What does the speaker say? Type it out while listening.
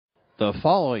The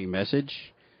following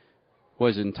message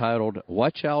was entitled,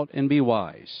 Watch Out and Be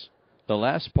Wise. The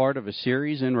last part of a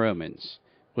series in Romans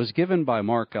was given by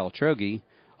Mark Altrogi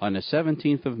on the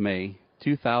 17th of May,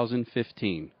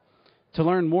 2015. To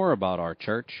learn more about our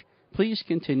church, please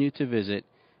continue to visit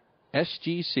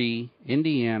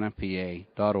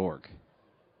sgcindianapa.org.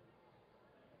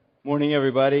 Morning,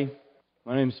 everybody.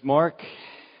 My name's Mark,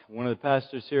 one of the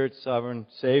pastors here at Sovereign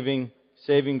Saving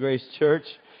Grace Church.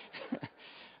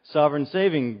 Sovereign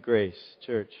Saving Grace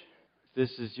Church. If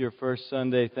this is your first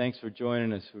Sunday, thanks for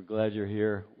joining us. We're glad you're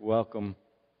here. Welcome.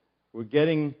 We're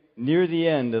getting near the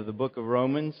end of the book of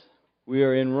Romans. We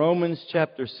are in Romans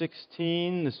chapter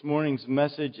 16. This morning's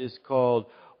message is called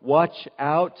Watch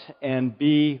Out and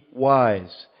Be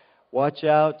Wise. Watch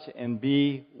out and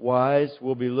be wise.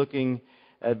 We'll be looking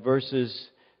at verses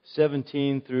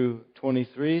 17 through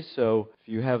 23. So if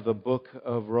you have the book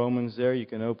of Romans there, you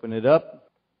can open it up.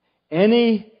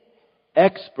 Any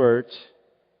expert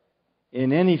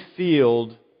in any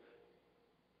field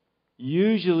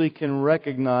usually can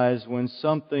recognize when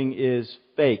something is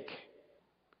fake,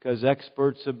 because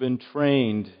experts have been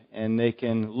trained and they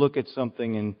can look at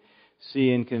something and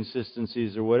see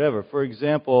inconsistencies or whatever. For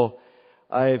example,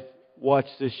 I've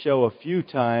watched this show a few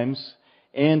times,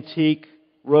 Antique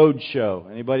Roadshow.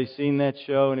 Anybody seen that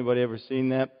show? Anybody ever seen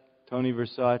that? Tony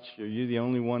Versace, are you the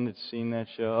only one that's seen that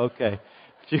show? Okay. A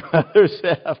few others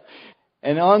have.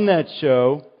 And on that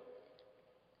show,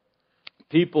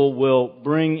 people will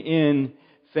bring in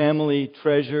family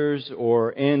treasures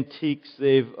or antiques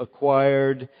they've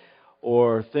acquired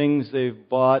or things they've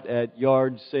bought at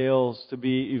yard sales to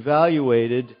be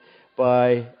evaluated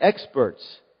by experts.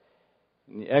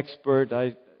 And the expert,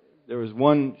 there was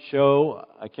one show,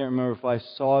 I can't remember if I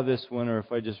saw this one or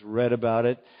if I just read about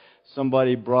it.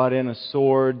 Somebody brought in a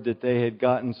sword that they had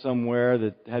gotten somewhere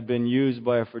that had been used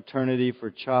by a fraternity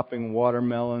for chopping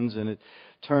watermelons, and it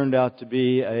turned out to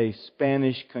be a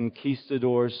Spanish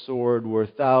conquistador sword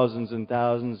worth thousands and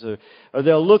thousands. Or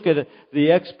they'll look at it,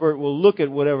 the expert will look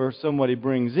at whatever somebody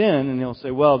brings in, and he'll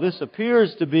say, well, this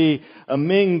appears to be a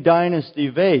Ming Dynasty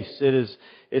vase. It's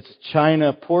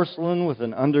China porcelain with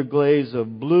an underglaze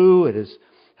of blue. It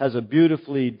has a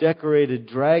beautifully decorated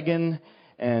dragon,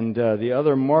 and the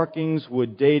other markings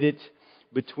would date it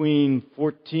between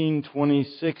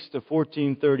 1426 to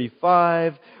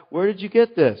 1435. Where did you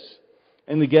get this?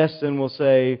 And the guest then will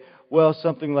say, well,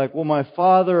 something like, well, my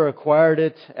father acquired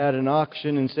it at an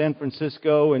auction in San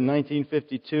Francisco in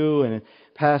 1952, and it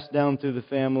passed down through the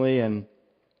family. And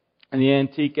the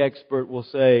antique expert will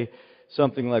say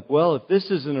something like, well, if this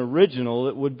is an original,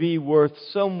 it would be worth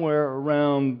somewhere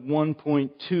around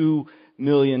 $1.2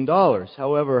 million.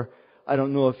 However, I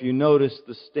don't know if you noticed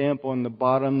the stamp on the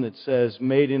bottom that says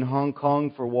Made in Hong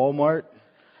Kong for Walmart.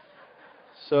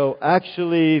 So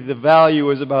actually the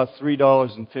value is about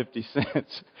 $3.50.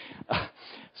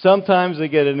 Sometimes they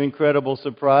get an incredible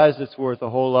surprise. It's worth a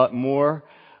whole lot more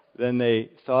than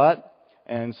they thought.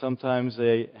 And sometimes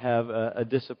they have a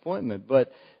disappointment.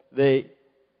 But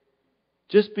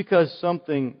just because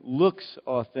something looks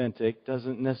authentic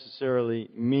doesn't necessarily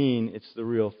mean it's the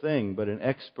real thing. But an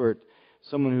expert,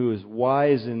 someone who is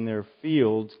wise in their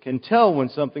field, can tell when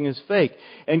something is fake.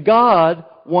 And God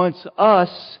wants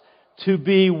us to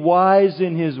be wise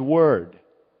in His Word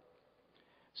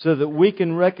so that we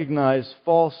can recognize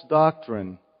false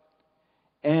doctrine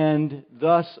and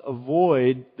thus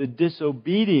avoid the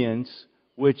disobedience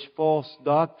which false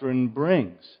doctrine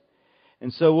brings.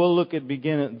 And so we'll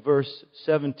begin at verse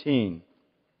 17.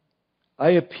 I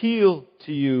appeal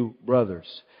to you,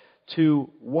 brothers, to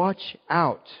watch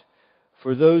out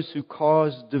for those who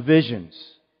cause divisions.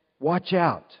 Watch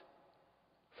out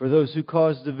for those who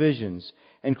cause divisions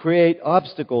and create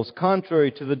obstacles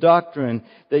contrary to the doctrine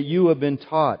that you have been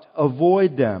taught.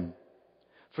 Avoid them.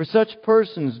 For such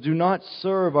persons do not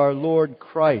serve our Lord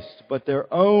Christ, but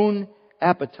their own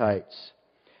appetites.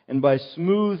 And by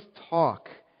smooth talk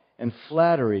and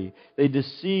flattery, they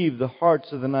deceive the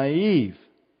hearts of the naive.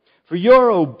 For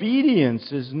your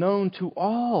obedience is known to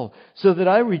all, so that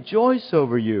I rejoice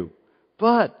over you.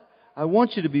 But I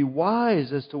want you to be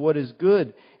wise as to what is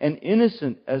good and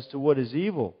innocent as to what is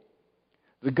evil.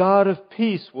 The God of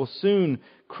peace will soon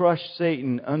crush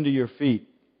Satan under your feet.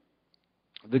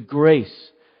 The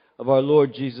grace of our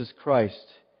Lord Jesus Christ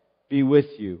be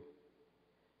with you.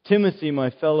 Timothy,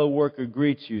 my fellow worker,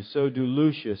 greets you. So do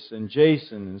Lucius and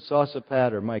Jason and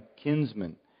Sosipater, my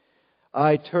kinsmen.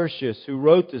 I, Tertius, who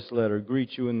wrote this letter,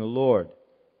 greet you in the Lord.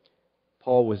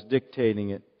 Paul was dictating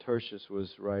it. Tertius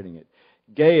was writing it.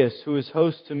 Gaius, who is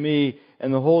host to me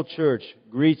and the whole church,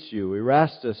 greets you.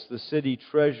 Erastus, the city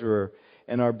treasurer,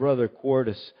 and our brother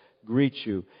Quartus greet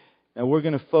you. Now we're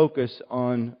going to focus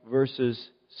on verses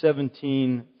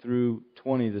 17 through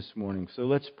 20 this morning. So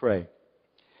let's pray.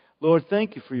 Lord,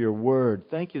 thank you for your word.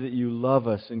 Thank you that you love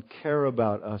us and care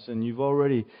about us. And you've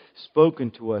already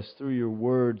spoken to us through your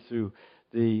word, through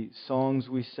the songs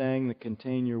we sang that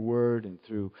contain your word, and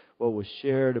through what was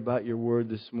shared about your word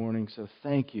this morning. So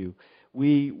thank you.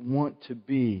 We want to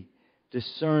be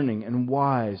discerning and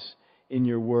wise in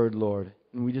your word, Lord.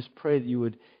 And we just pray that you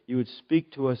would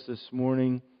speak to us this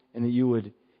morning, and that you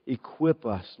would equip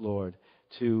us, Lord,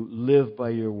 to live by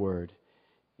your word.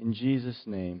 In Jesus'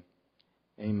 name,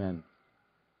 amen.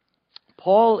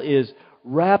 Paul is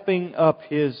wrapping up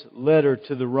his letter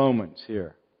to the Romans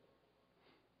here.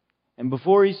 And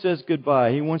before he says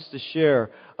goodbye, he wants to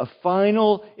share a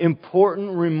final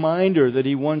important reminder that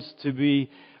he wants to be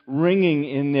ringing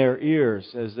in their ears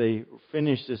as they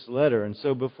finish this letter. And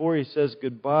so before he says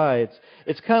goodbye,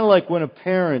 it's kind of like when a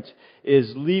parent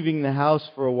is leaving the house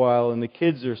for a while and the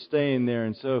kids are staying there.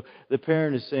 And so the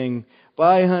parent is saying,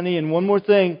 "Bye, honey, and one more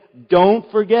thing, don't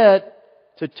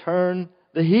forget to turn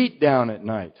the heat down at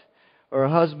night." Or a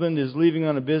husband is leaving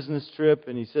on a business trip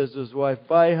and he says to his wife,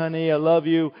 "Bye, honey, I love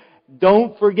you.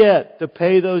 Don't forget to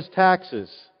pay those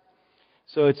taxes."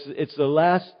 So it's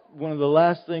one of the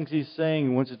last things he's saying.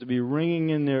 He wants it to be ringing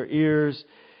in their ears.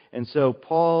 And so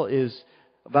Paul is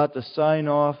about to sign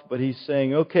off, but he's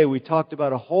saying, okay, we talked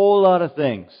about a whole lot of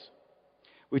things.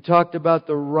 We talked about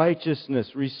the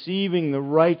righteousness, receiving the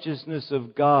righteousness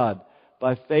of God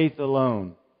by faith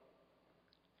alone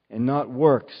and not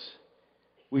works.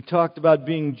 We talked about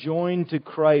being joined to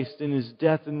Christ in His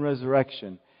death and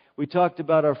resurrection. We talked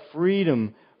about our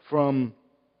freedom from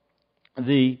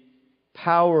the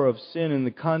power of sin and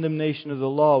the condemnation of the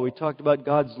law. We talked about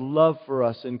God's love for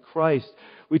us in Christ.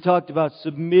 We talked about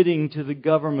submitting to the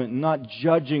government and not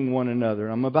judging one another.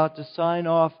 I'm about to sign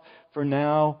off for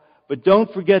now, but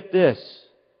don't forget this.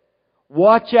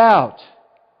 Watch out.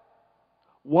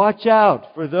 Watch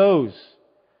out for those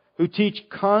who teach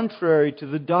contrary to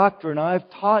the doctrine I've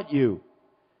taught you.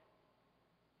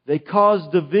 They cause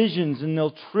divisions and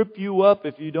they'll trip you up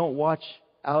if you don't watch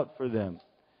out for them.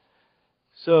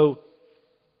 So,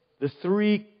 the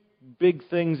three big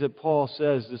things that Paul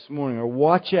says this morning are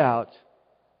watch out,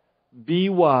 be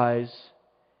wise,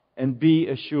 and be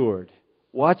assured.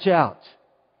 Watch out,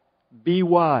 be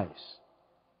wise,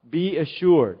 be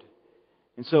assured.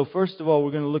 And so first of all, we're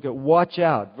going to look at watch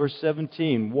out. Verse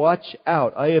 17, watch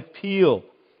out. I appeal,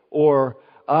 or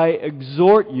I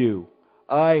exhort you,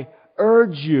 I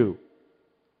urge you,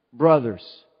 brothers,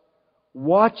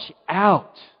 watch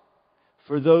out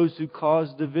for those who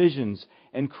cause divisions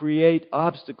and create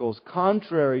obstacles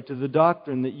contrary to the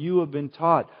doctrine that you have been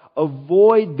taught.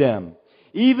 Avoid them.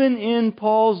 Even in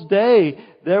Paul's day,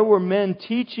 there were men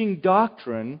teaching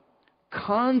doctrine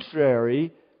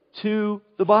contrary to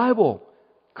the Bible,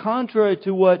 contrary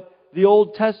to what the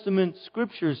Old Testament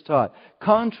Scriptures taught,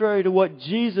 contrary to what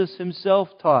Jesus Himself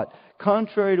taught,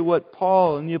 contrary to what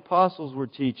Paul and the apostles were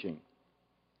teaching.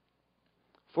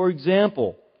 For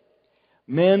example,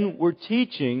 men were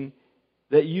teaching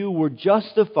that you were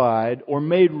justified or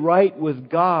made right with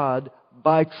God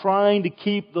by trying to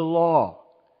keep the law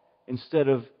instead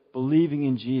of believing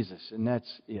in Jesus. And that's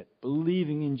it.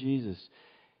 Believing in Jesus.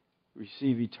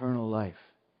 Receive eternal life.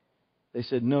 They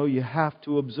said, no, you have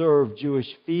to observe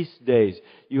Jewish feast days.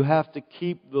 You have to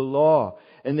keep the law.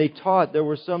 And they taught, there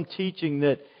was some teaching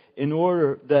that in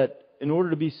order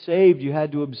to be saved, you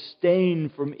had to abstain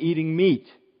from eating meat.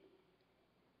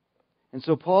 And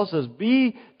so Paul says,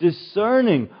 be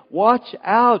discerning. Watch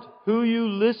out who you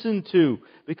listen to,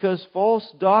 because false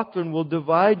doctrine will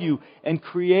divide you and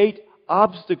create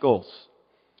obstacles.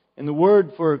 And the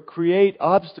word for create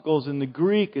obstacles in the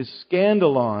Greek is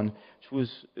scandalon,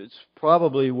 it's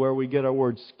probably where we get our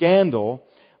word scandal,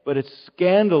 but it's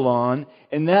scandalon,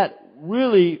 and that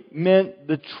really meant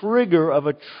the trigger of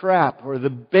a trap or the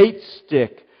bait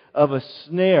stick of a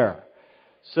snare.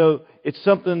 So it's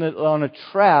something that on a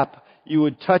trap, you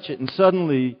would touch it and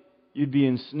suddenly you'd be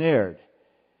ensnared.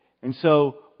 And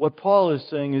so what Paul is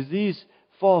saying is these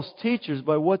false teachers,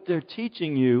 by what they're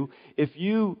teaching you, if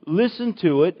you listen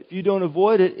to it, if you don't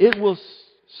avoid it, it will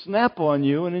snap on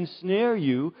you and ensnare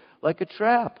you like a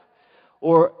trap.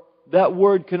 Or that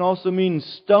word can also mean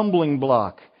stumbling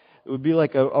block. It would be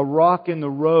like a rock in the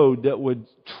road that would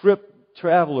trip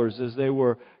travelers as they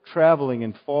were traveling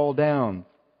and fall down.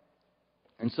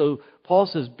 And so Paul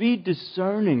says, be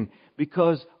discerning,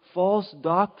 because false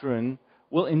doctrine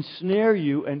will ensnare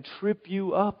you and trip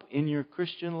you up in your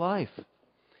Christian life.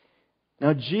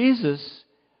 Now Jesus,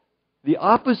 the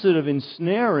opposite of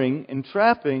ensnaring and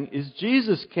trapping, is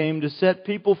Jesus came to set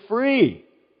people free.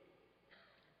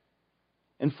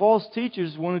 And false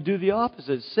teachers want to do the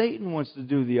opposite. Satan wants to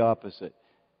do the opposite.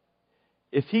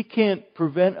 If he can't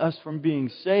prevent us from being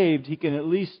saved, he can at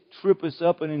least trip us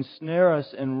up and ensnare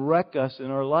us and wreck us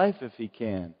in our life if he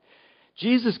can.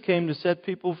 Jesus came to set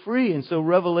people free. And so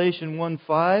Revelation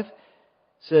 1:5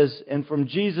 says, "And from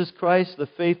Jesus Christ, the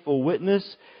faithful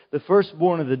witness, the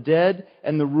firstborn of the dead,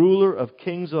 and the ruler of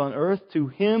kings on earth, to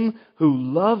Him who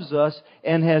loves us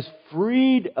and has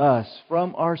freed us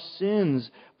from our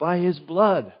sins by His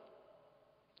blood."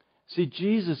 See,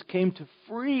 Jesus came to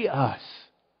free us.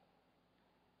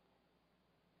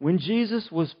 When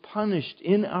Jesus was punished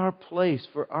in our place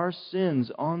for our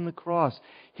sins on the cross,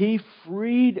 He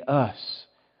freed us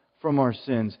from our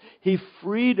sins. He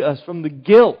freed us from the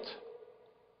guilt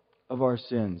of our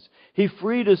sins. He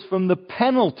freed us from the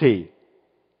penalty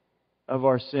of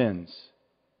our sins,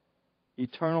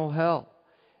 eternal hell.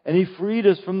 And He freed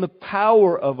us from the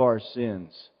power of our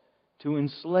sins to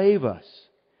enslave us.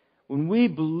 When we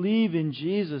believe in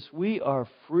Jesus, we are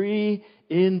free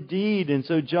indeed. And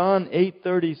so John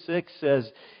 8:36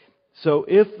 says, "So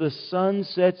if the Son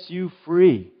sets you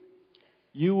free,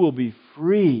 you will be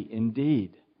free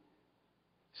indeed."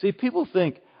 See, people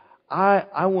think,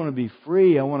 I want to be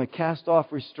free. I want to cast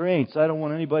off restraints. I don't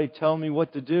want anybody telling me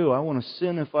what to do. I want to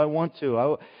sin if I want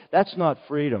to. That's not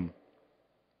freedom.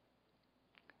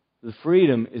 The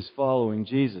freedom is following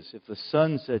Jesus. If the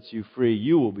Son sets you free,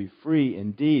 you will be free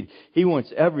indeed. He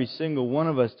wants every single one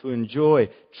of us to enjoy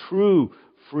true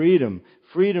freedom.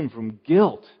 Freedom from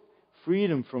guilt.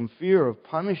 Freedom from fear of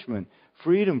punishment.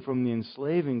 Freedom from the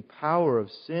enslaving power of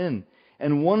sin.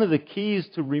 And one of the keys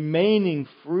to remaining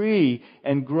free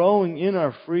and growing in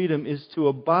our freedom is to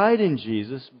abide in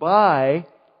Jesus by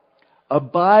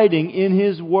abiding in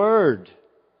His Word.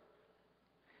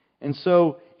 And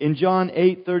so, in John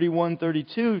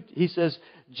 8:31-32, He says,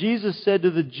 Jesus said to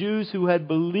the Jews who had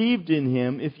believed in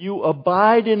Him, "If you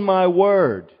abide in my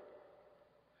Word,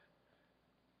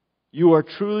 you are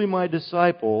truly my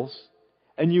disciples,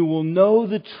 and you will know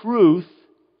the truth,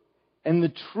 and the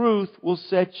truth will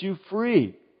set you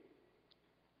free."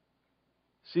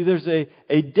 See, there's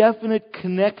a definite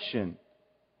connection.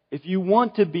 If you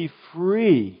want to be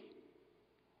free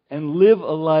and live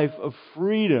a life of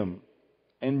freedom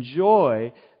and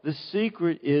joy, the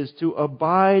secret is to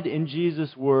abide in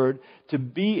Jesus' Word, to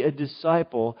be a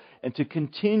disciple, and to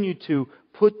continue to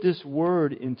put this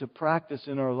Word into practice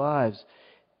in our lives.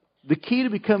 The key to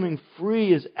becoming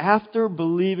free is after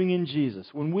believing in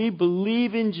Jesus. When we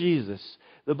believe in Jesus,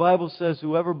 the Bible says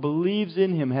whoever believes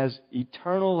in Him has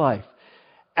eternal life.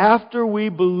 After we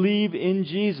believe in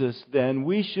Jesus, then,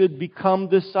 we should become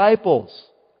disciples.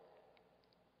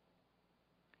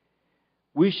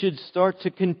 We should start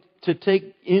to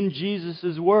take in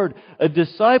Jesus' Word. A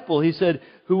disciple, He said,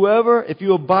 if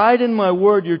you abide in my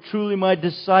Word, you're truly my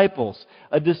disciples.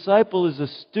 A disciple is a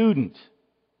student.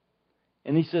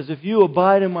 And He says, if you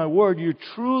abide in my Word, you're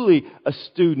truly a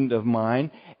student of mine,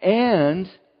 and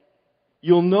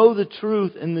you'll know the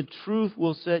truth, and the truth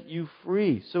will set you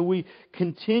free. So we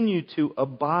continue to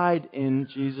abide in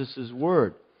Jesus'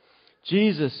 Word.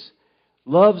 Jesus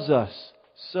loves us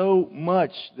so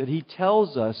much that He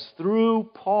tells us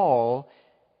through Paul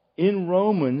in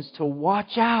Romans to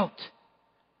watch out.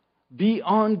 Be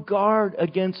on guard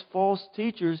against false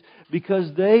teachers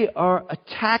because they are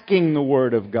attacking the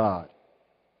Word of God.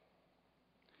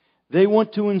 They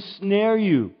want to ensnare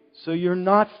you so you're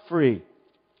not free.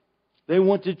 They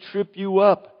want to trip you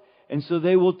up, and so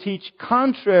they will teach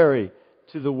contrary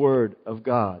to the Word of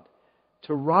God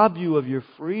to rob you of your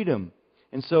freedom.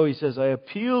 And so he says, I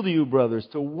appeal to you, brothers,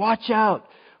 to watch out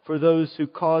for those who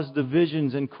cause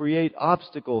divisions and create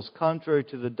obstacles contrary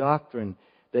to the doctrine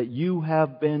that you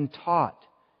have been taught.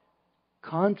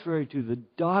 Contrary to the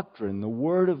doctrine, the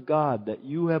Word of God that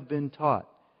you have been taught.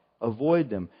 Avoid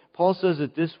them. Paul says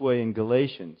it this way in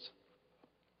Galatians.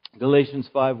 Galatians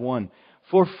 5:1.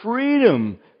 For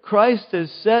freedom Christ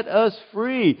has set us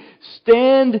free.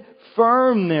 Stand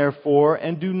firm, therefore,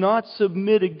 and do not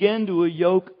submit again to a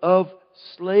yoke of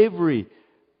slavery.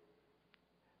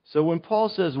 So when Paul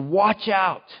says, watch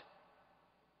out,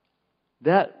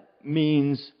 that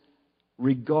means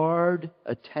regard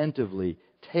attentively,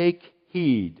 take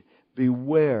heed,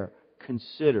 beware,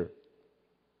 consider.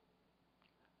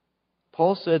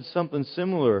 Paul said something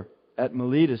similar at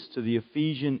Miletus to the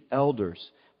Ephesian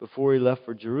elders before he left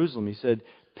for Jerusalem. He said,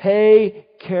 pay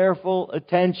careful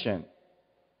attention.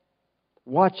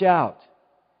 Watch out.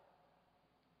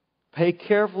 Pay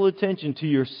careful attention to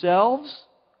yourselves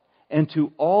and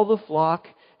to all the flock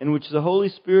in which the Holy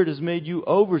Spirit has made you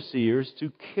overseers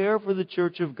to care for the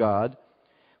church of God,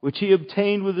 which He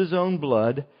obtained with His own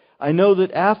blood. I know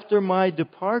that after my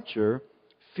departure,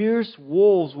 fierce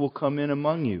wolves will come in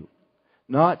among you,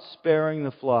 not sparing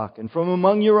the flock. And from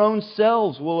among your own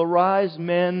selves will arise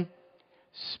men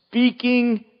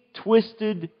speaking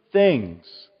twisted things,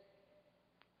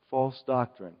 false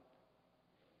doctrine,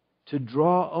 to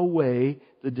draw away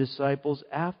the disciples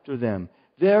after them.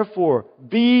 Therefore,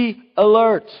 be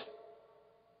alert,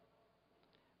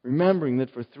 remembering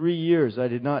that for 3 years I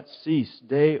did not cease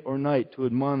day or night to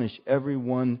admonish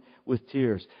everyone with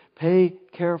tears. Pay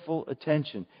careful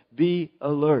attention. Be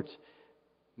alert.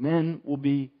 Men will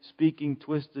be speaking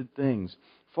twisted things.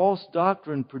 False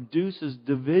doctrine produces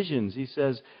divisions. He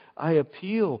says, I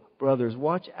appeal, brothers,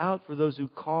 watch out for those who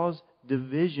cause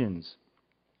divisions.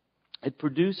 It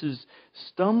produces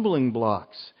stumbling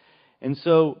blocks. And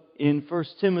so in 1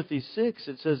 Timothy 6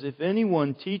 it says, if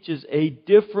anyone teaches a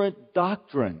different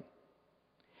doctrine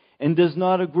and does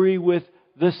not agree with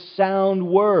the sound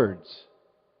words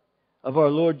of our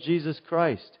Lord Jesus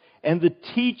Christ and the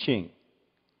teaching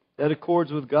that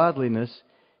accords with godliness,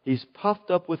 he's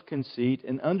puffed up with conceit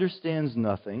and understands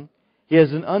nothing. He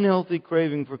has an unhealthy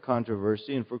craving for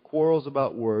controversy and for quarrels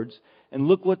about words. And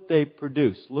look what they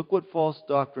produce. Look what false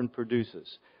doctrine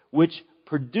produces. Which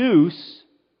produce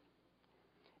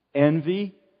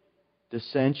envy,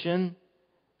 dissension,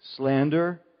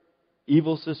 slander,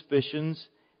 evil suspicions,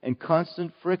 and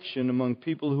constant friction among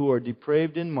people who are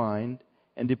depraved in mind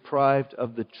and deprived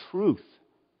of the truth,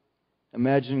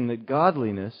 imagining that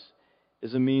godliness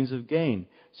is a means of gain.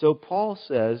 So Paul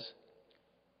says,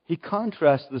 he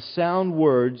contrasts the sound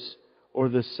words or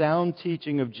the sound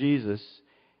teaching of Jesus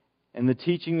and the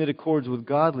teaching that accords with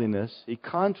godliness. He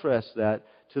contrasts that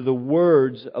to the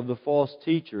words of the false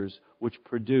teachers which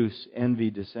produce envy,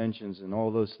 dissensions, and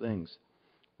all those things.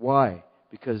 Why?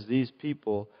 Because these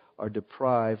people are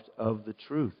deprived of the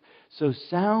truth. So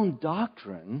sound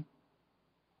doctrine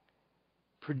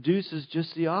produces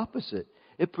just the opposite.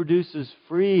 It produces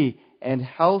free and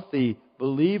healthy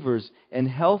believers and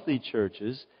healthy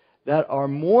churches that are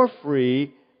more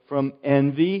free from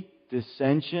envy,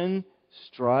 dissension,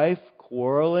 strife,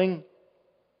 quarreling.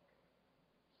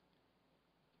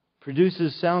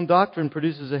 Sound doctrine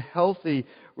produces a healthy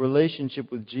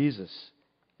relationship with Jesus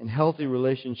and healthy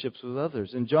relationships with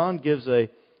others. And John gives a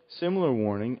similar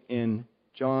warning in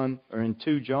 2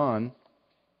 John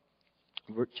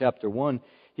chapter 1.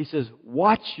 He says,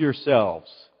 watch yourselves.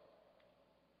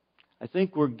 I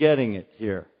think we're getting it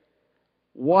here.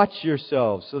 Watch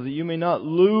yourselves so that you may not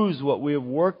lose what we have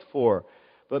worked for,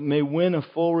 but may win a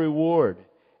full reward.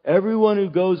 Everyone who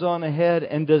goes on ahead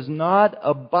and does not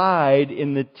abide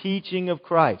in the teaching of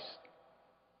Christ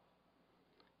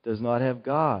does not have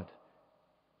God.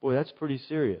 Boy, that's pretty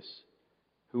serious.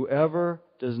 Whoever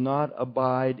does not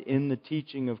abide in the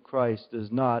teaching of Christ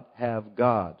does not have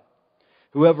God.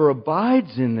 Whoever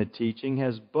abides in the teaching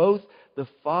has both the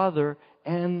Father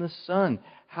and the Son.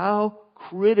 How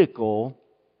critical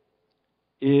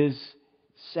is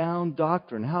sound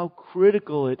doctrine? How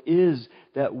critical it is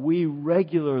that we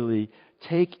regularly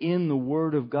take in the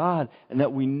Word of God and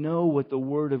that we know what the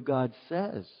Word of God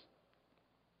says.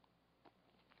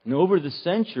 And over the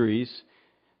centuries,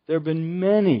 there have been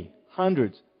many,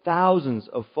 hundreds, thousands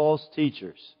of false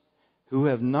teachers who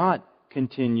have not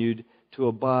continued to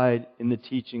abide in the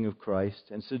teaching of Christ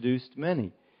and seduced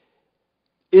many.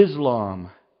 Islam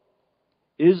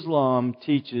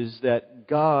teaches that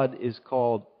God is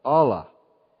called Allah.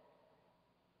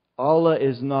 Allah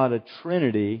is not a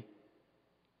trinity,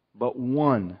 but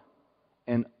one.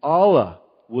 And Allah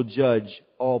will judge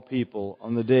all people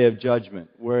on the day of judgment,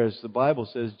 whereas the Bible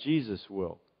says Jesus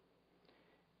will.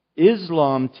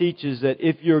 Islam teaches that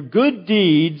if your good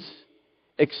deeds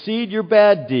exceed your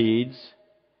bad deeds,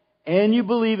 and you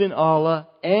believe in Allah,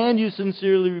 and you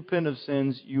sincerely repent of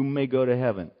sins, you may go to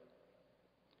heaven.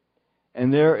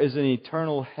 And there is an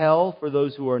eternal hell for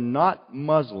those who are not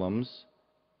Muslims,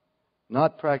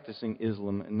 not practicing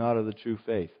Islam, and not of the true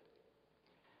faith.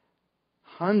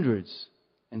 Hundreds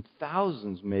and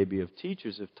thousands, maybe, of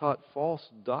teachers have taught false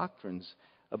doctrines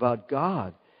about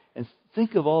God. And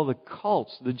think of all the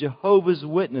cults, the Jehovah's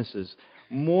Witnesses,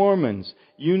 Mormons,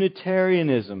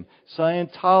 Unitarianism,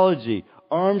 Scientology,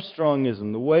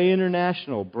 Armstrongism, the Way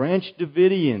International, Branch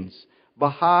Davidians,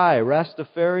 Baha'i,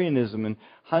 Rastafarianism, and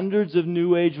hundreds of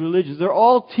New Age religions. They're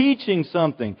all teaching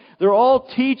something. They're all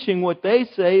teaching what they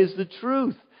say is the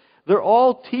truth. They're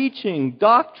all teaching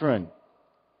doctrine.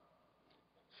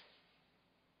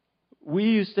 We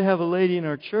used to have a lady in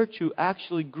our church who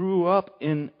actually grew up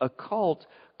in a cult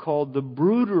called the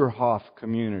Bruderhof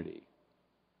community.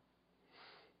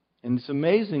 And it's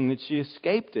amazing that she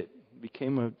escaped it,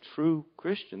 became a true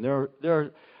Christian. There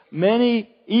are Many,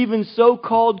 even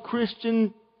so-called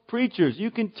Christian preachers,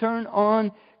 you can turn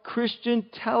on Christian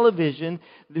television.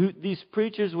 These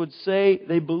preachers would say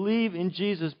they believe in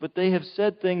Jesus, but they have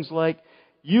said things like,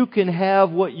 you can have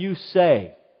what you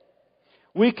say.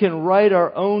 We can write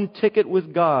our own ticket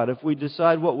with God if we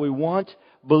decide what we want,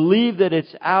 believe that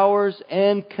it's ours,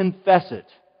 and confess it.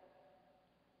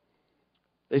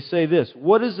 They say this,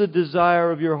 what is the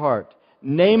desire of your heart?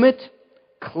 Name it,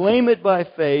 claim it by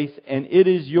faith, and it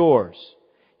is yours.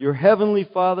 Your Heavenly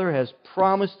Father has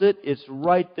promised it. It's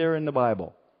right there in the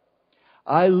Bible.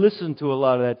 I listened to a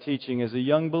lot of that teaching as a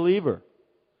young believer.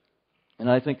 And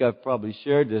I think I've probably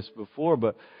shared this before,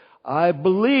 but I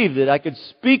believed that I could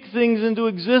speak things into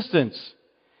existence.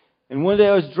 And one day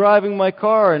I was driving my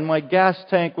car and my gas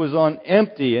tank was on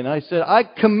empty. And I said, I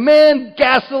command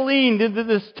gasoline into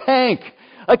this tank.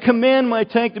 I command my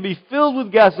tank to be filled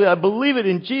with gasoline. I believe it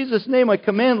in Jesus' name. I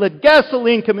command, let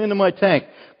gasoline come into my tank.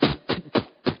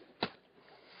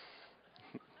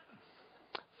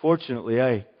 Fortunately,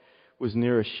 I was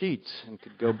near a Sheetz and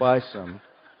could go buy some.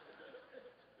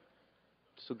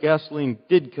 So gasoline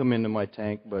did come into my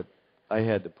tank, but I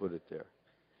had to put it there.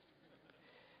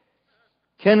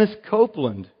 Kenneth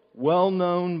Copeland,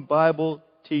 well-known Bible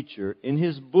teacher, in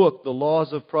his book, The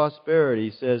Laws of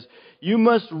Prosperity, says, you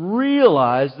must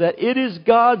realize that it is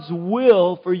God's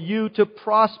will for you to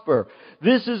prosper.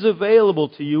 This is available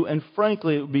to you, and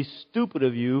frankly, it would be stupid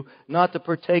of you not to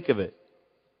partake of it.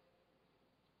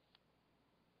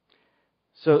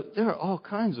 So there are all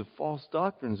kinds of false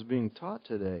doctrines being taught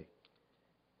today.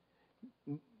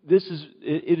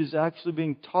 It is actually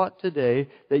being taught today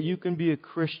that you can be a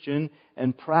Christian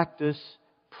and practice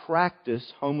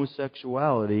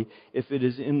homosexuality if it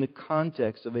is in the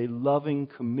context of a loving,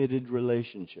 committed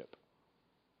relationship.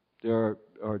 There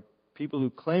are people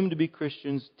who claim to be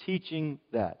Christians teaching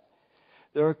that.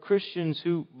 There are Christians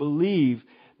who believe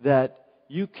that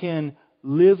you can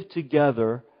live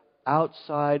together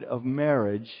outside of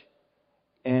marriage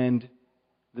and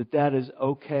that is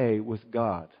okay with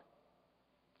God.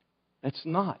 That's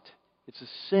not. It's a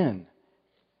sin.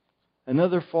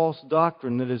 Another false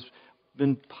doctrine that has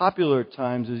been popular at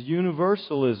times is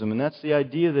universalism, and that's the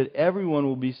idea that everyone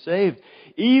will be saved.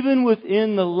 Even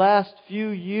within the last few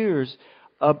years,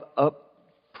 a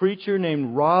preacher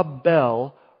named Rob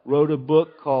Bell wrote a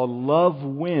book called Love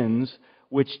Wins,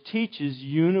 which teaches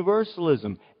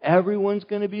universalism. Everyone's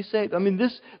going to be saved. I mean,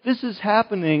 this is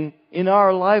happening in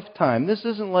our lifetime. This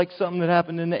isn't like something that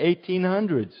happened in the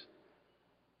 1800s.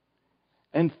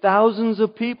 And thousands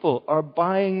of people are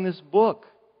buying this book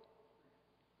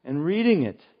and reading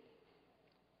it.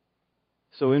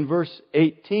 So in verse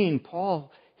 18, Paul,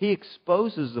 he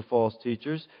exposes the false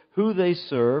teachers, who they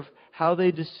serve, how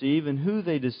they deceive, and who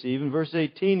they deceive. In verse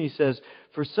 18, he says,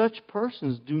 for such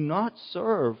persons do not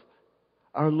serve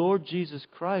our Lord Jesus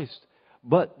Christ,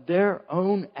 but their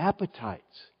own appetites.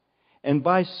 And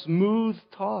by smooth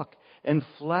talk and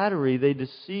flattery, they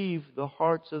deceive the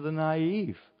hearts of the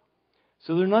naive.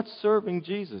 So they're not serving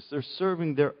Jesus. They're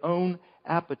serving their own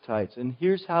appetites. And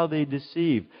here's how they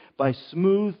deceive. By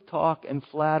smooth talk and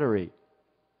flattery.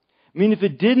 I mean, if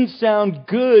it didn't sound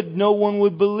good, no one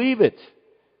would believe it.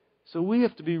 So we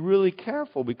have to be really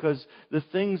careful because the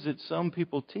things that some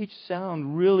people teach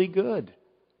sound really good.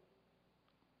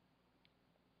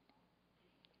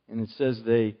 And it says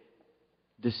they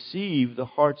deceive the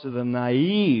hearts of the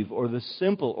naive or the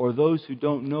simple or those who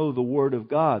don't know the Word of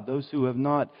God, those who have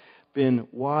not been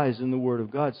wise in the Word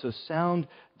of God. So sound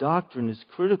doctrine is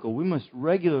critical. We must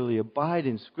regularly abide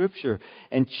in Scripture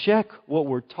and check what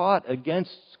we're taught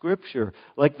against Scripture.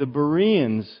 Like the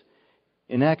Bereans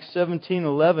in Acts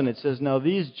 17:11, it says, now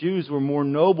these Jews were more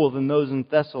noble than those in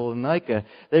Thessalonica.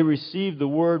 They received the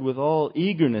Word with all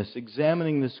eagerness,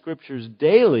 examining the Scriptures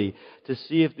daily to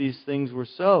see if these things were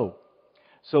so.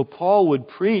 So Paul would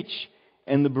preach,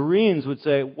 and the Bereans would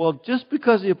say, well, just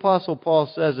because the Apostle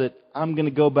Paul says it, I'm going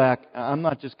to go back. I'm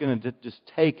not just going to just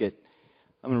take it.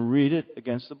 I'm going to read it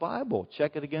against the Bible.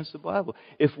 Check it against the Bible.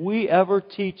 If we ever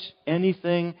teach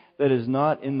anything that is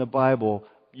not in the Bible,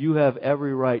 you have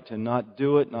every right to not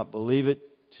do it, not believe it,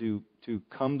 to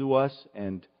come to us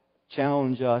and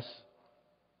challenge us.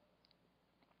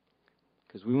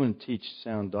 Because we want to teach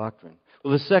sound doctrine.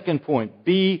 Well, the second point,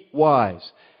 be wise.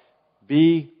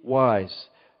 Be wise.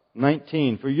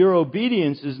 19, for your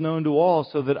obedience is known to all,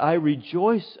 so that I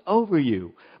rejoice over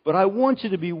you. But I want you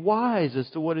to be wise as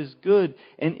to what is good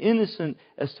and innocent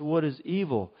as to what is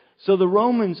evil. So the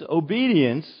Romans'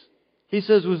 obedience, he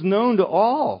says, was known to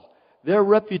all. Their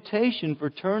reputation for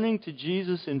turning to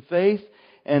Jesus in faith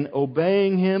and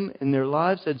obeying Him in their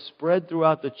lives had spread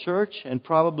throughout the church and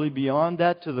probably beyond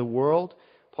that to the world.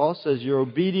 Paul says, your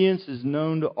obedience is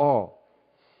known to all.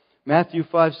 Matthew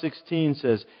 5:16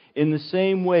 says, in the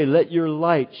same way, let your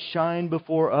light shine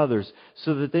before others,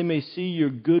 so that they may see your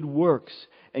good works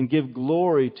and give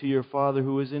glory to your Father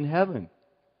who is in heaven.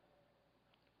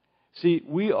 See,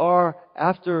 we are,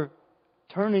 after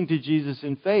turning to Jesus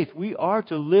in faith, we are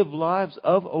to live lives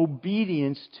of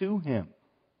obedience to Him.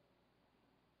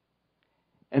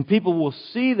 And people will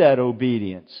see that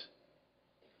obedience.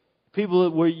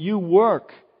 People where you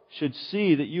work should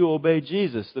see that you obey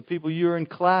Jesus. The people you're in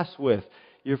class with,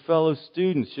 your fellow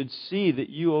students, should see that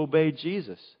you obey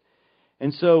Jesus.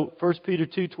 And so 1 Peter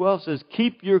 2:12 says,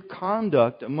 keep your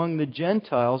conduct among the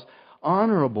Gentiles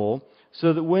honorable,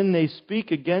 so that when they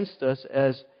speak against us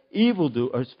as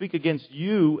evildoers, or speak against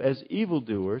you as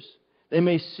evildoers, they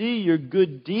may see your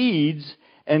good deeds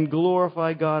and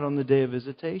glorify God on the day of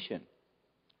visitation.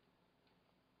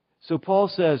 So Paul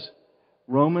says,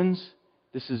 Romans,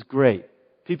 this is great.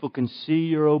 People can see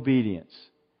your obedience.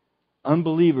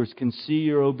 Unbelievers can see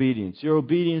your obedience. Your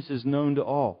obedience is known to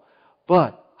all.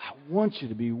 But I want you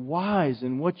to be wise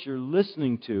in what you're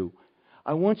listening to.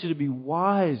 I want you to be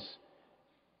wise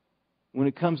when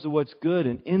it comes to what's good,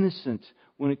 and innocent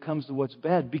when it comes to what's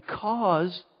bad.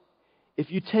 Because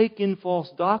if you take in false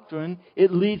doctrine,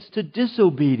 it leads to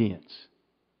disobedience.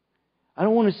 I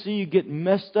don't want to see you get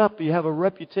messed up. You have a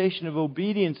reputation of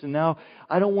obedience, and now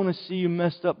I don't want to see you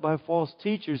messed up by false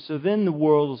teachers. So then the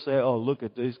world will say, oh, look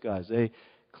at these guys. They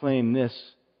claim this,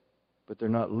 but they're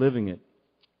not living it.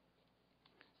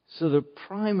 So the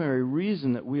primary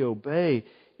reason that we obey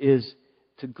is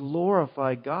to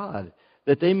glorify God,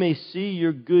 that they may see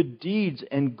your good deeds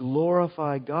and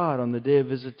glorify God on the day of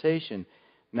visitation.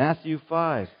 Matthew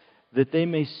 5, that they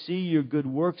may see your good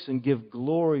works and give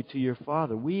glory to your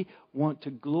Father. We want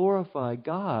to glorify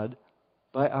God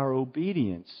by our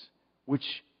obedience, which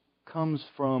comes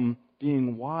from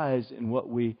being wise in what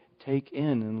we take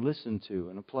in and listen to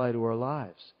and apply to our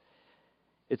lives.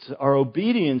 Our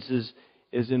obedience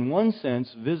is in one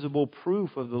sense visible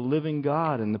proof of the living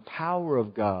God and the power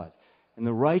of God and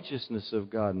the righteousness of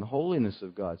God and the holiness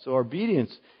of God. So our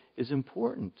obedience is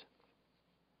important.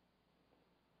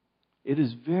 It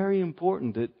is very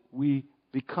important that we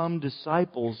become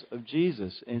disciples of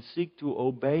Jesus and seek to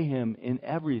obey Him in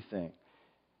everything.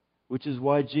 Which is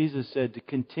why Jesus said to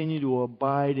continue to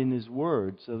abide in His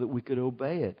Word so that we could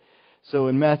obey it. So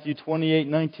in Matthew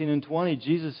 28:19 and 20,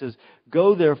 Jesus says,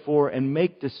 go therefore and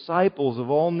make disciples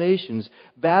of all nations,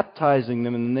 baptizing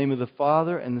them in the name of the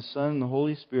Father and the Son and the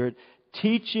Holy Spirit,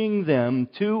 teaching them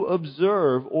to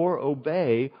observe or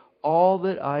obey all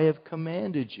that I have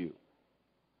commanded you.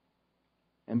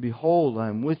 And behold, I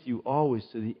am with you always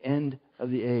to the end of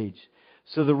the age.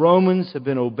 So the Romans have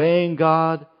been obeying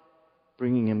God,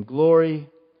 bringing Him glory.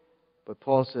 But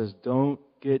Paul says, don't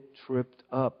get tripped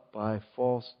up by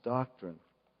false doctrine.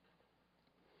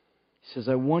 He says,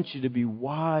 I want you to be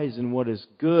wise in what is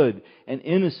good and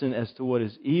innocent as to what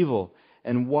is evil.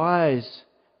 And wise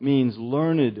means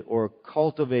learned or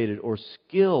cultivated or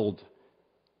skilled,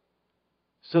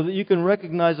 so that you can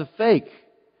recognize a fake.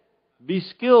 Be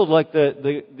skilled like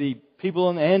the people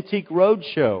on the Antique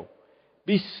Roadshow.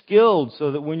 Be skilled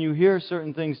so that when you hear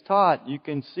certain things taught, you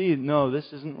can see, no, this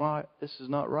isn't right. This is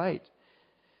not right.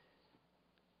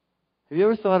 Have you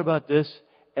ever thought about this?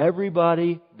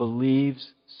 Everybody believes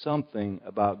something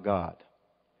about God.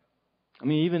 I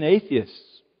mean, even atheists,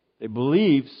 they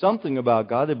believe something about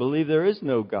God. They believe there is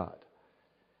no God.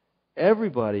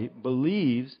 Everybody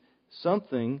believes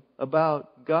something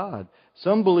about God.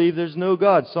 Some believe there's no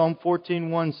God. Psalm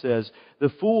 14:1 says, the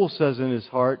fool says in his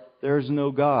heart, there is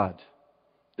no God.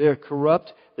 They are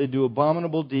corrupt. They do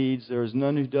abominable deeds. There is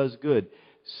none who does good.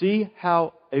 See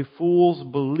how a fool's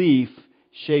belief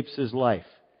shapes his life.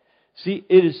 See,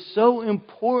 it is so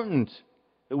important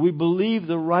that we believe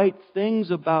the right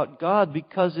things about God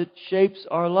because it shapes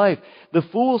our life. The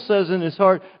fool says in his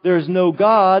heart, there is no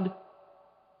God.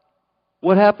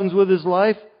 What happens with his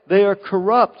life? They are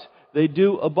corrupt. They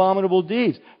do abominable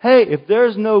deeds. Hey, if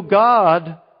there's no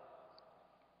God,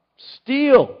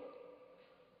 steal.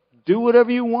 Do whatever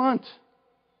you want.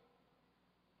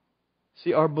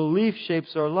 See, our belief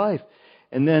shapes our life.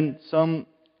 And then some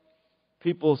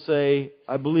people say,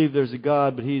 I believe there's a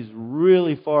God, but He's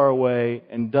really far away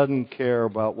and doesn't care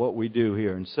about what we do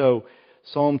here. And so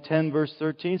Psalm 10 verse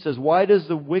 13 says, why does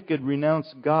the wicked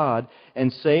renounce God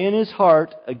and say in his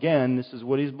heart, again, this is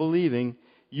what he's believing,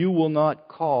 you will not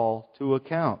call to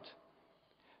account.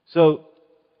 So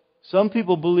some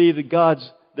people believe that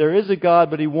there is a God,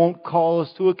 but He won't call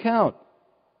us to account.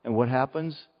 And what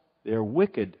happens? They're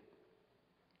wicked.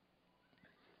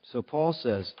 So Paul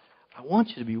says, I want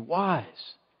you to be wise.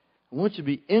 I want you to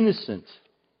be innocent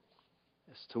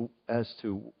as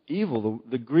to evil.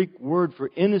 The Greek word for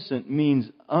innocent means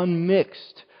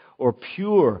unmixed or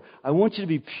pure. I want you to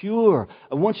be pure.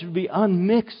 I want you to be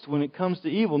unmixed when it comes to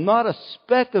evil. Not a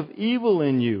speck of evil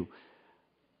in you.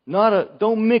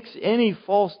 Don't mix any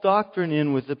false doctrine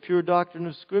in with the pure doctrine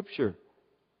of Scripture.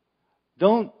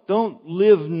 Don't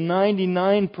live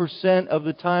 99% of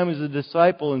the time as a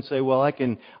disciple and say, well, I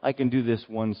can do this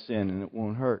one sin and it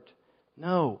won't hurt.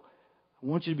 No. I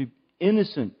want you to be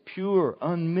innocent, pure,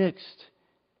 unmixed.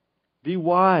 Be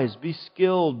wise, be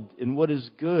skilled in what is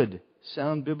good,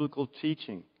 sound biblical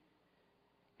teaching.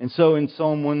 And so in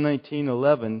Psalm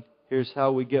 119:11, here's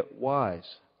how we get wise.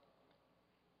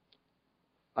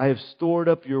 I have stored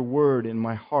up your word in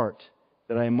my heart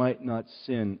that I might not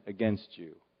sin against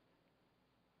you.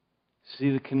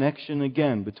 See the connection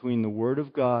again between the Word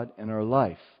of God and our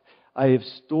life. I have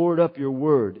stored up your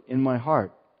word in my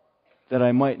heart that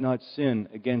I might not sin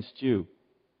against you.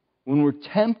 When we're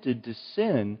tempted to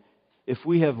sin, if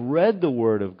we have read the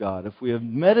Word of God, if we have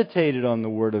meditated on the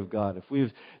Word of God, if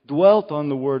we've dwelt on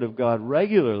the Word of God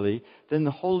regularly, then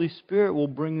the Holy Spirit will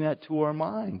bring that to our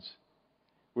minds.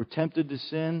 We're tempted to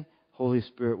sin, Holy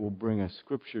Spirit will bring a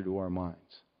Scripture to our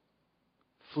minds.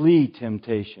 Flee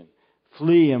temptation.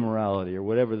 Flee immorality, or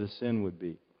whatever the sin would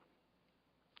be.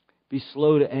 Be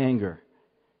slow to anger.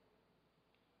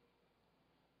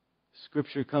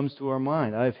 Scripture comes to our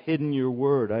mind. I have hidden your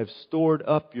word. I have stored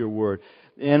up your word.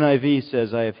 The NIV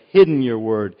says, I have hidden your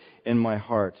word in my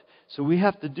heart. So we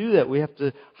have to do that. We have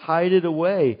to hide it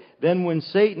away. Then when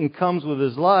Satan comes with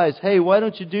his lies, hey, why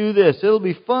don't you do this? It'll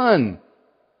be fun.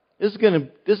 This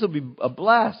will be a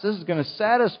blast. This is going to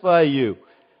satisfy you.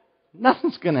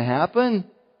 Nothing's going to happen.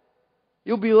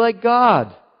 You'll be like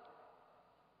God.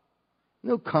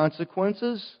 No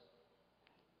consequences.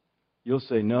 You'll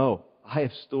say, no, I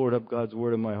have stored up God's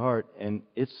Word in my heart, and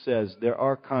it says there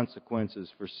are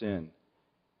consequences for sin.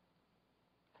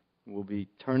 We'll be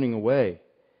turning away.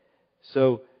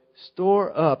 So,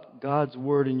 store up God's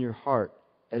Word in your heart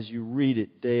as you read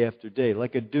it day after day,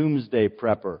 like a doomsday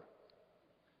prepper.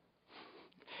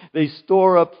 They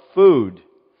store up food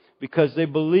because they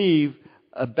believe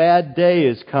a bad day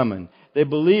is coming. They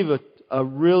believe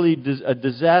a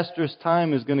disastrous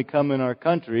time is going to come in our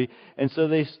country, and so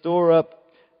they store up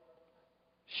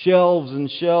shelves and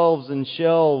shelves and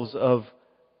shelves of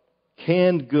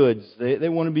canned goods. They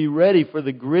want to be ready for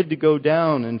the grid to go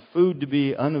down and food to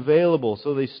be unavailable.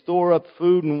 So they store up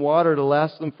food and water to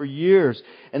last them for years,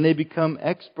 and they become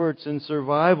experts in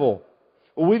survival.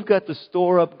 Well, we've got to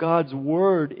store up God's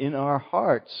Word in our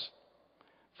hearts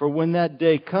for when that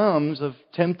day comes of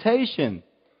temptation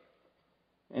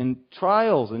and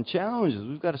trials and challenges.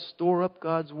 We've got to store up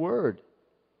God's Word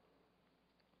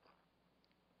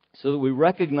so that we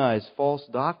recognize false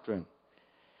doctrine.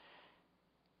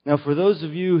 Now, for those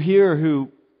of you here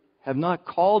who have not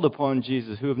called upon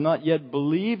Jesus, who have not yet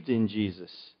believed in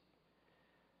Jesus,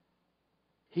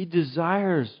 He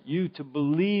desires you to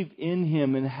believe in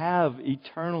Him and have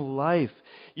eternal life.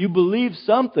 You believe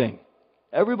something.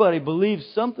 Everybody believes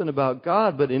something about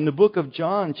God, but in the book of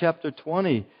John, chapter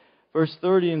 20, verse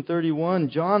 30 and 31,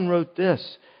 John wrote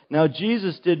this, Now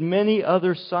Jesus did many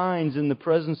other signs in the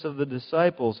presence of the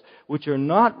disciples, which are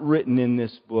not written in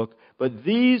this book, but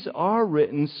these are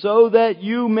written so that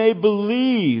you may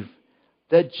believe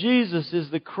that Jesus is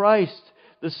the Christ,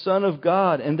 the Son of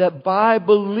God, and that by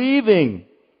believing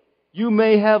you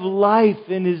may have life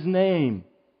in His name.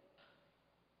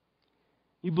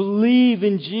 You believe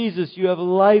in Jesus, you have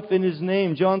life in His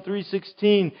name. John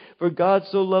 3:16, For God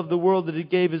so loved the world that He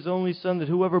gave His only Son, that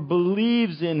whoever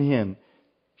believes in Him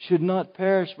should not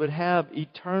perish but have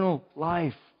eternal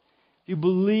life. If you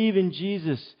believe in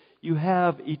Jesus, you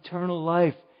have eternal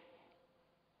life.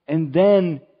 And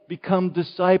then become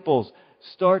disciples.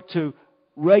 Start to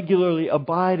regularly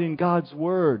abide in God's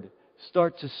Word.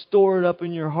 Start to store it up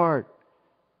in your heart.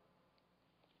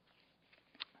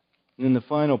 And then the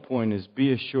final point is,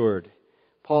 be assured.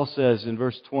 Paul says in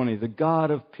verse 20, The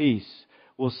God of peace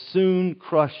will soon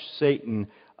crush Satan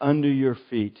under your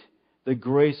feet. The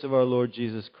grace of our Lord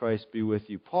Jesus Christ be with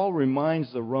you. Paul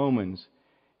reminds the Romans,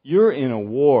 you're in a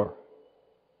war.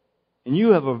 And you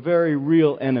have a very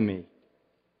real enemy.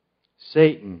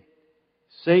 Satan.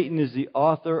 Satan is the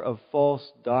author of false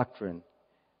doctrine.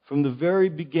 From the very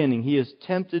beginning, he has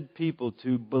tempted people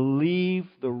to believe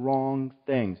the wrong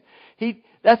things.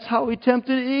 That's how he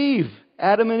tempted Eve,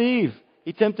 Adam and Eve.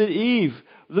 He tempted Eve.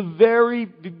 The very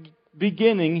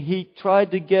beginning, he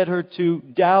tried to get her to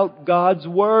doubt God's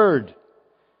Word,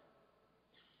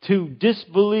 to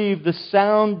disbelieve the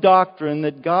sound doctrine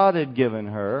that God had given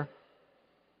her.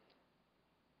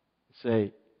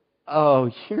 say,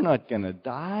 oh, you're not going to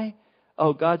die.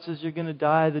 Oh, God says you're going to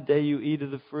die the day you eat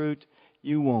of the fruit.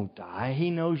 You won't die. He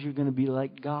knows you're going to be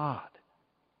like God.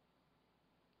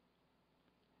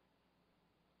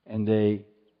 And they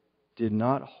did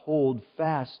not hold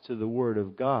fast to the Word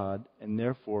of God and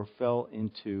therefore fell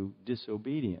into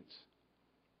disobedience.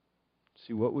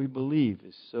 See, what we believe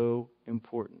is so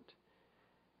important.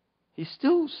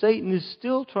 Satan is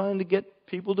still trying to get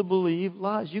people to believe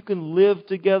lies. You can live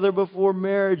together before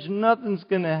marriage. Nothing's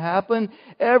going to happen.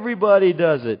 Everybody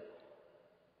does it.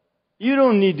 You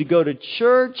don't need to go to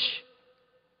church.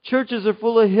 Churches are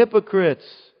full of hypocrites.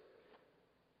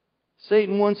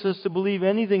 Satan wants us to believe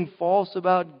anything false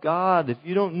about God. If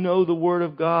you don't know the Word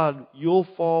of God, you'll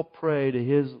fall prey to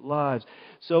his lies.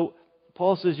 So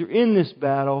Paul says you're in this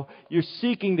battle. You're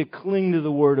seeking to cling to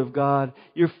the Word of God.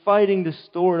 You're fighting to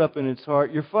store it up in its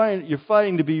heart. You're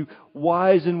fighting to be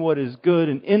wise in what is good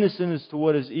and innocent as to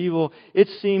what is evil. It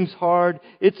seems hard.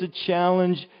 It's a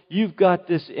challenge. You've got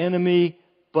this enemy.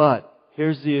 But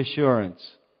here's the assurance.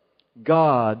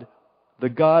 God, the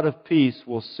God of peace,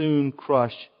 will soon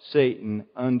crush Satan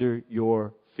under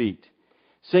your feet.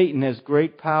 Satan has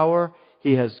great power.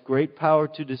 He has great power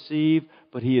to deceive,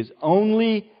 but he is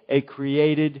only a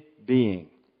created being.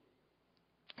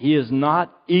 He is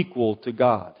not equal to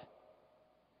God.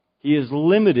 He is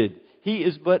limited. He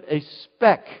is but a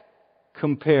speck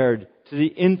compared to the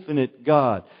infinite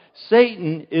God.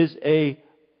 Satan is a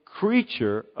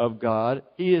creature of God.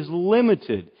 He is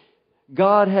limited.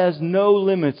 God has no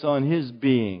limits on his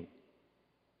being.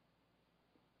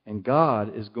 And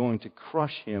God is going to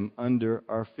crush him under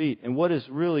our feet. And what is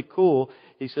really cool,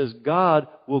 he says God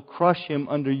will crush him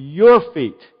under your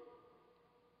feet.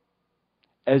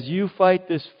 As you fight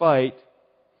this fight,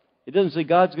 it doesn't say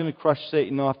God's going to crush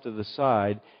Satan off to the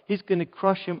side. He's going to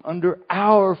crush him under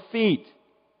our feet.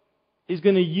 He's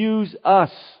going to use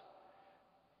us.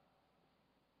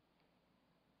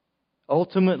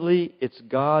 Ultimately, it's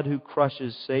God who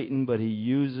crushes Satan, but He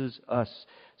uses us.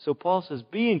 So Paul says,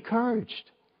 be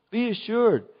encouraged. Be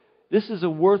assured. This is a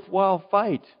worthwhile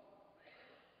fight.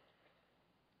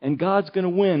 And God's going to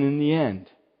win in the end.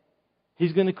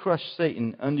 He's going to crush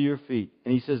Satan under your feet.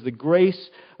 And he says, the grace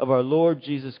of our Lord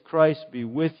Jesus Christ be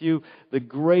with you. The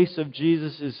grace of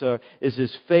Jesus is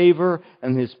His favor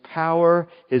and His power,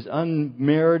 His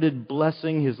unmerited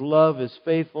blessing, His love, His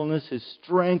faithfulness, His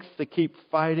strength to keep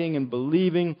fighting and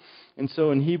believing. And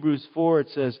so in Hebrews 4 it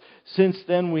says, since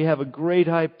then we have a great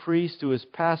high priest who has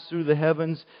passed through the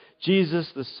heavens,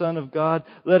 Jesus, the Son of God.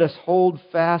 Let us hold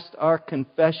fast our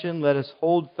confession. Let us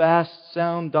hold fast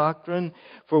sound doctrine.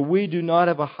 For we do not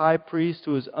have a high priest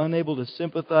who is unable to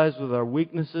sympathize with our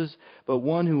weaknesses, but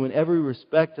one who in every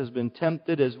respect has been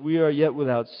tempted as we are, yet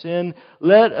without sin.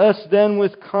 Let us then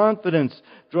with confidence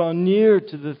draw near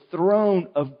to the throne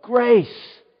of grace,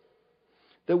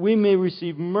 that we may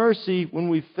receive mercy when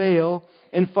we fail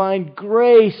and find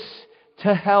grace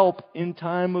to help in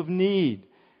time of need.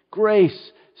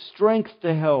 Grace, strength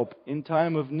to help in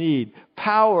time of need,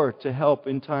 power to help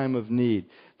in time of need.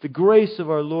 The grace of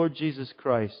our Lord Jesus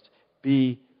Christ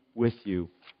be with you.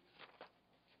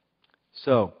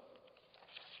 So,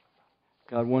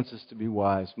 God wants us to be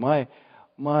wise.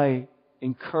 My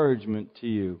encouragement to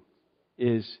you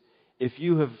is, if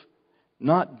you have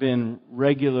not been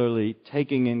regularly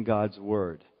taking in God's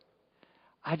Word,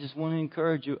 I just want to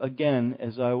encourage you again,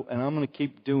 and I'm going to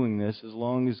keep doing this as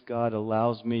long as God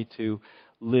allows me to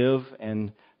live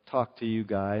and talk to you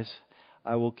guys.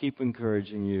 I will keep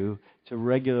encouraging you to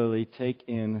regularly take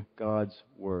in God's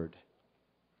Word.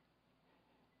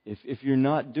 If you're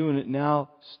not doing it now,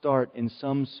 start in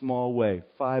some small way.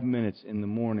 5 minutes in the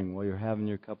morning while you're having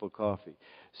your cup of coffee.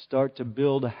 Start to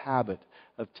build a habit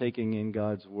of taking in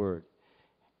God's Word.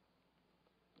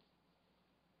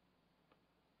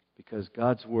 Because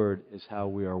God's Word is how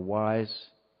we are wise.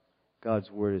 God's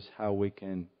Word is how we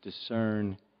can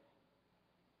discern.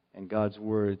 And God's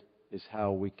Word is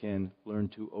how we can learn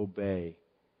to obey.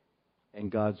 And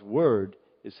God's Word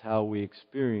is how we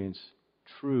experience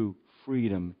true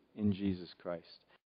freedom in Jesus Christ.